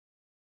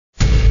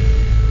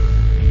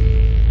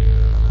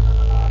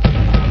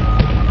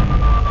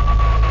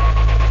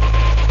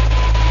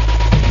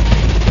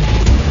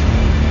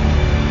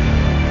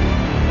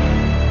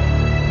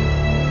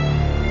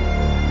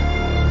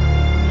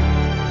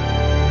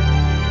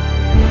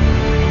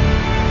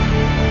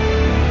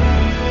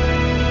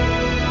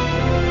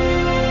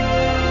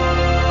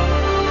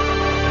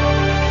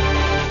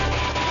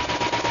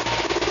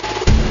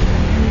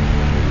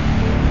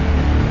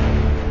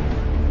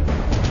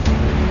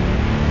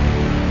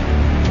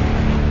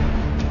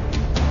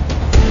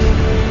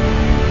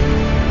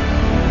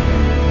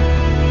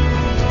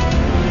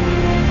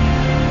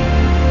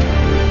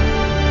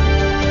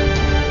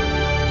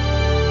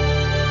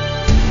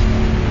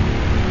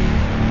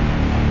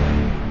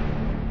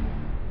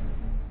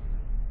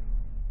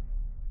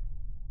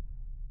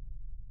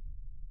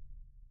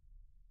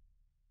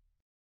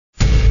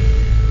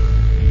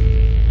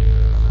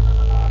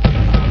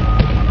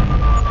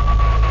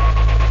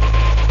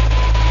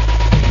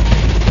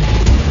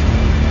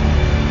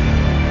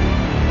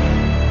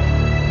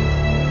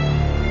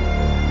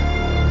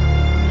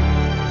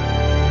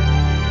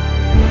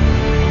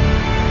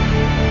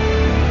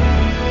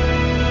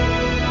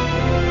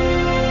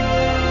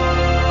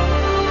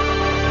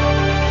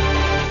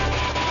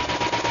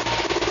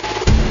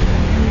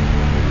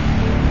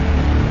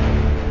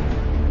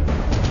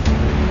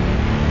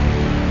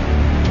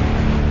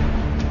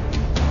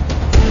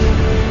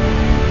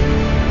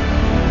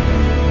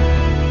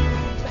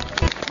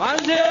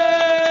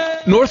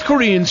North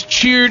Koreans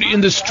cheered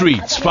in the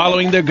streets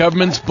following their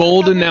government's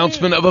bold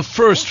announcement of a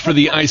first for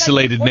the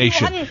isolated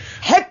nation.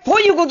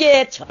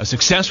 A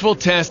successful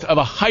test of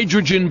a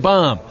hydrogen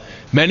bomb,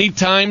 many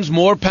times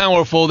more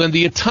powerful than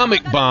the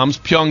atomic bombs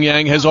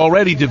Pyongyang has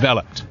already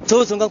developed.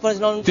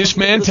 This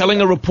man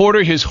telling a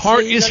reporter his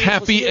heart is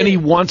happy and he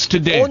wants to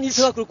dance.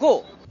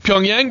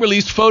 Pyongyang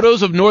released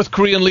photos of North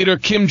Korean leader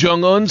Kim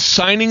Jong-un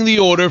signing the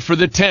order for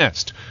the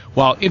test,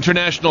 while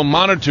international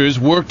monitors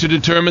work to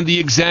determine the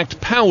exact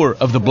power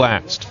of the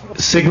blast.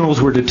 Signals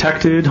were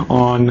detected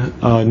on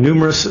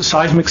numerous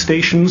seismic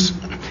stations,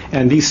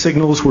 and these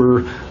signals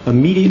were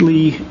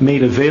immediately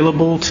made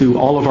available to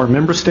all of our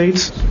member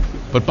states.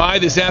 But by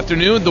this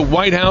afternoon, the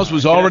White House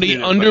was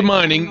already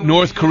undermining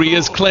North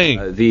Korea's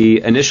claim.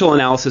 The initial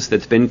analysis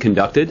that's been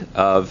conducted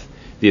of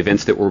the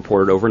events that were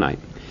reported overnight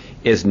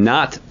is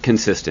not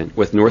consistent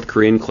with North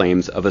Korean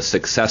claims of a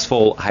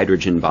successful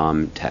hydrogen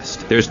bomb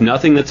test. There's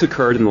nothing that's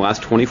occurred in the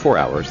last 24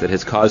 hours that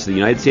has caused the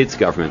United States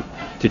government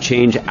to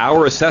change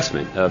our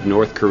assessment of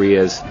North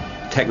Korea's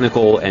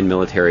technical and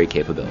military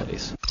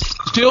capabilities.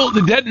 Still,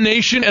 the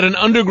detonation at an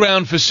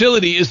underground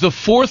facility is the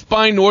fourth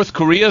by North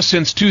Korea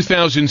since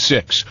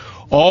 2006,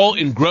 all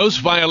in gross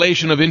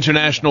violation of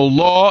international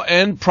law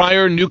and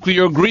prior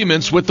nuclear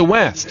agreements with the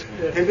West.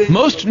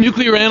 Most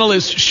nuclear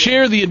analysts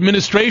share the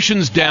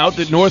administration's doubt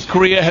that North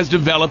Korea has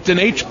developed an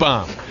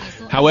H-bomb.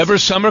 However,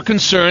 some are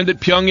concerned that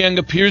Pyongyang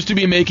appears to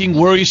be making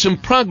worrisome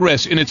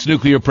progress in its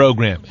nuclear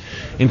program,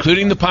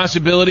 including the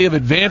possibility of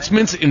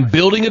advancements in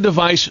building a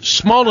device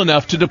small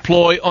enough to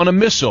deploy on a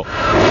missile.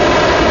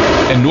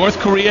 And North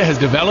Korea has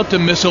developed a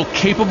missile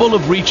capable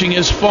of reaching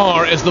as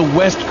far as the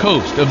west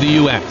coast of the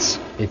U.S.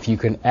 If you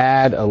can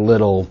add a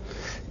little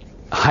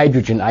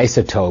hydrogen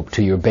isotope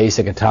to your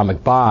basic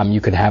atomic bomb, you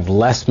can have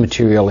less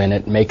material in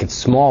it, make it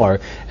smaller,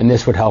 and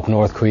this would help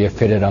North Korea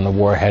fit it on the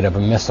warhead of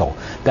a missile.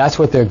 That's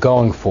what they're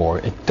going for.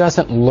 It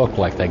doesn't look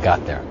like they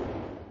got there.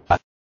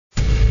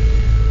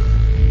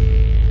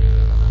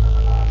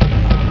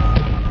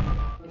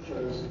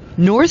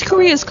 North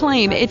Korea's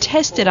claim it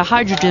tested a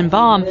hydrogen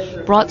bomb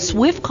brought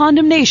swift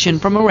condemnation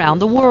from around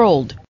the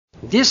world.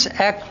 This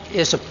act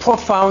is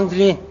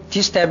profoundly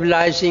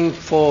destabilizing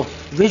for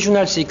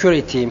regional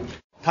security.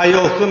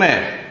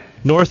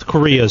 North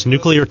Korea's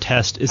nuclear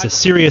test is a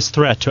serious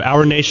threat to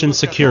our nation's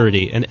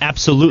security and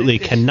absolutely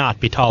cannot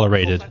be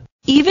tolerated.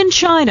 Even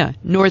China,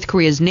 North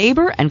Korea's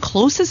neighbor and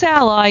closest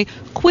ally,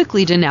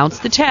 quickly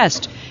denounced the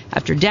test.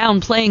 After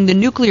downplaying the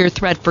nuclear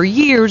threat for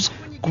years,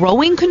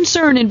 growing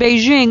concern in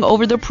Beijing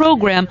over the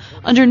program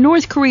under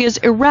North Korea's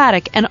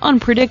erratic and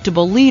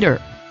unpredictable leader.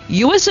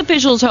 U.S.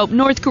 officials hope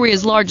North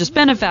Korea's largest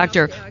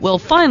benefactor will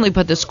finally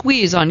put the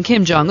squeeze on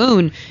Kim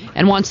Jong-un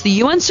and wants the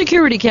UN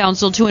Security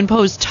Council to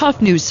impose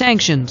tough new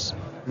sanctions.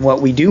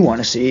 What we do want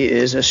to see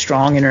is a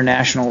strong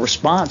international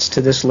response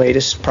to this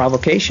latest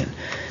provocation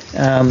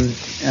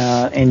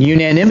and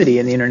unanimity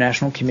in the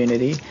international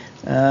community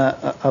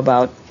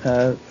about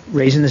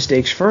raising the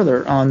stakes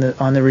further on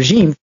the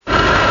regime.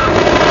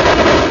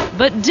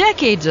 But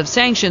decades of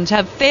sanctions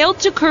have failed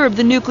to curb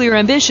the nuclear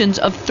ambitions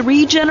of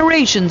 3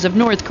 generations of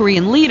North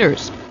Korean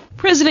leaders.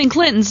 President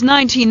Clinton's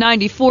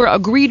 1994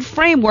 agreed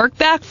framework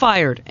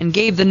backfired and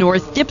gave the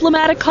North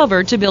diplomatic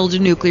cover to build a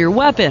nuclear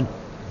weapon.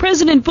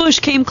 President Bush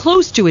came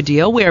close to a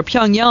deal where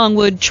Pyongyang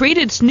would trade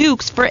its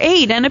nukes for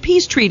aid and a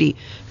peace treaty,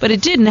 but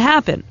it didn't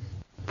happen.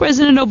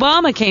 President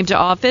Obama came to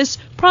office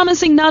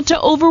promising not to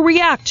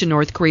overreact to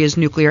North Korea's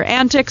nuclear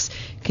antics,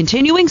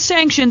 continuing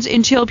sanctions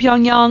until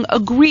Pyongyang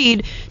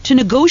agreed to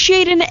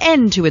negotiate an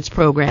end to its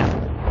program.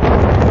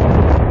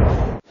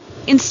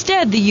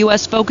 Instead, the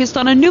U.S. focused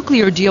on a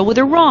nuclear deal with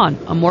Iran,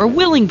 a more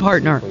willing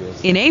partner.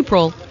 In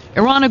April,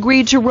 Iran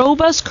agreed to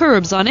robust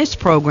curbs on its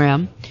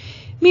program.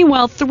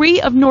 Meanwhile,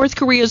 3 of North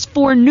Korea's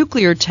 4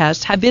 nuclear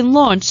tests have been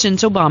launched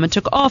since Obama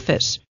took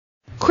office.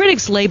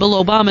 Critics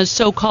label Obama's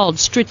so-called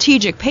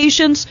strategic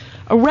patience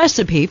a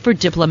recipe for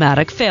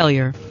diplomatic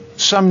failure.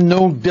 Some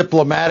new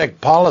diplomatic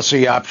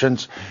policy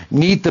options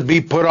need to be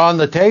put on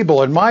the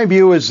table. And my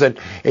view is that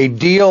a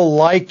deal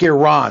like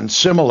Iran,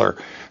 similar,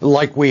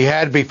 like we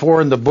had before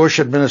in the Bush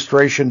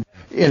administration,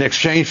 in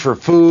exchange for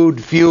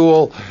food,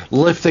 fuel,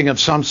 lifting of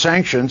some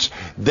sanctions,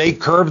 they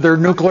curbed their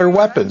nuclear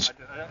weapons.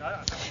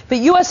 But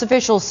U.S.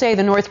 officials say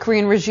the North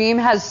Korean regime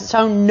has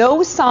shown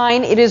no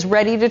sign it is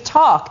ready to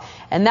talk.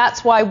 And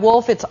that's why,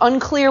 Wolf, it's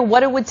unclear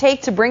what it would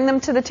take to bring them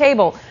to the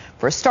table.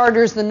 For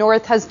starters, the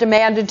North has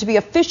demanded to be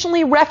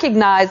officially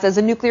recognized as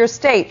a nuclear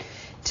state.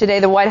 Today,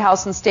 the White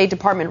House and State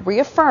Department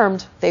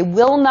reaffirmed they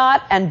will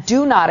not and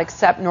do not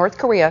accept North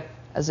Korea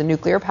as a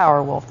nuclear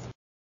power, Wolf.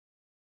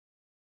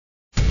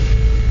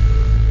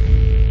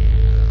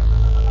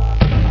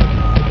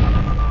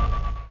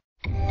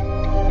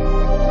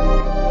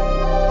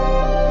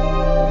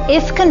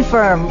 If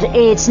confirmed,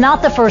 it's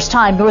not the first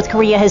time North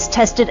Korea has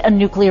tested a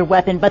nuclear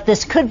weapon, but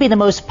this could be the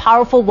most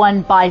powerful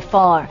one by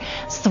far.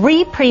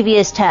 3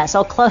 previous tests,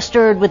 all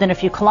clustered within a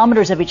few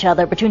kilometers of each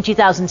other between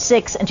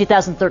 2006 and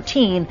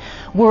 2013,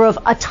 were of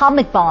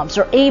atomic bombs,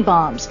 or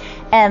A-bombs,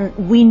 and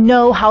we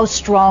know how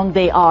strong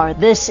they are.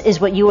 This is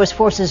what U.S.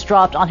 forces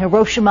dropped on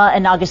Hiroshima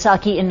and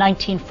Nagasaki in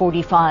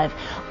 1945.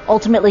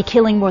 Ultimately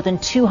killing more than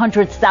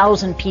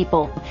 200,000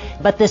 people.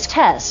 But this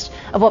test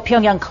of what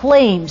Pyongyang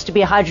claims to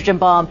be a hydrogen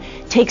bomb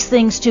takes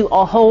things to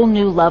a whole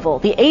new level.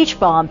 The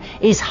H-bomb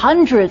is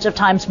hundreds of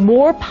times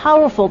more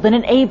powerful than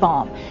an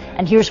A-bomb.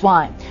 And here's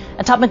why.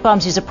 Atomic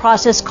bombs use a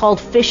process called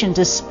fission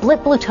to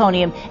split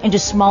plutonium into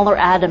smaller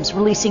atoms,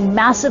 releasing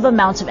massive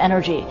amounts of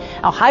energy.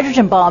 Now,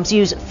 hydrogen bombs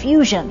use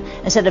fusion.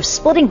 Instead of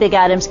splitting big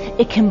atoms,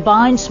 it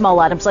combines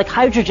small atoms like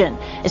hydrogen.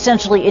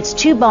 Essentially, it's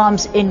 2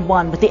 bombs in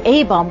one, with the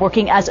A-bomb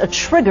working as a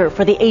trigger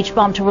for the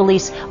H-bomb to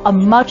release a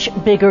much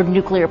bigger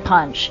nuclear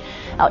punch.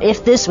 Now,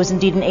 if this was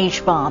indeed an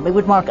H-bomb, it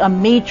would mark a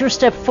major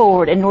step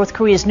forward in North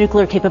Korea's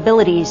nuclear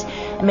capabilities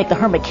and make the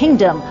Hermit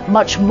Kingdom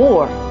much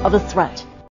more of a threat.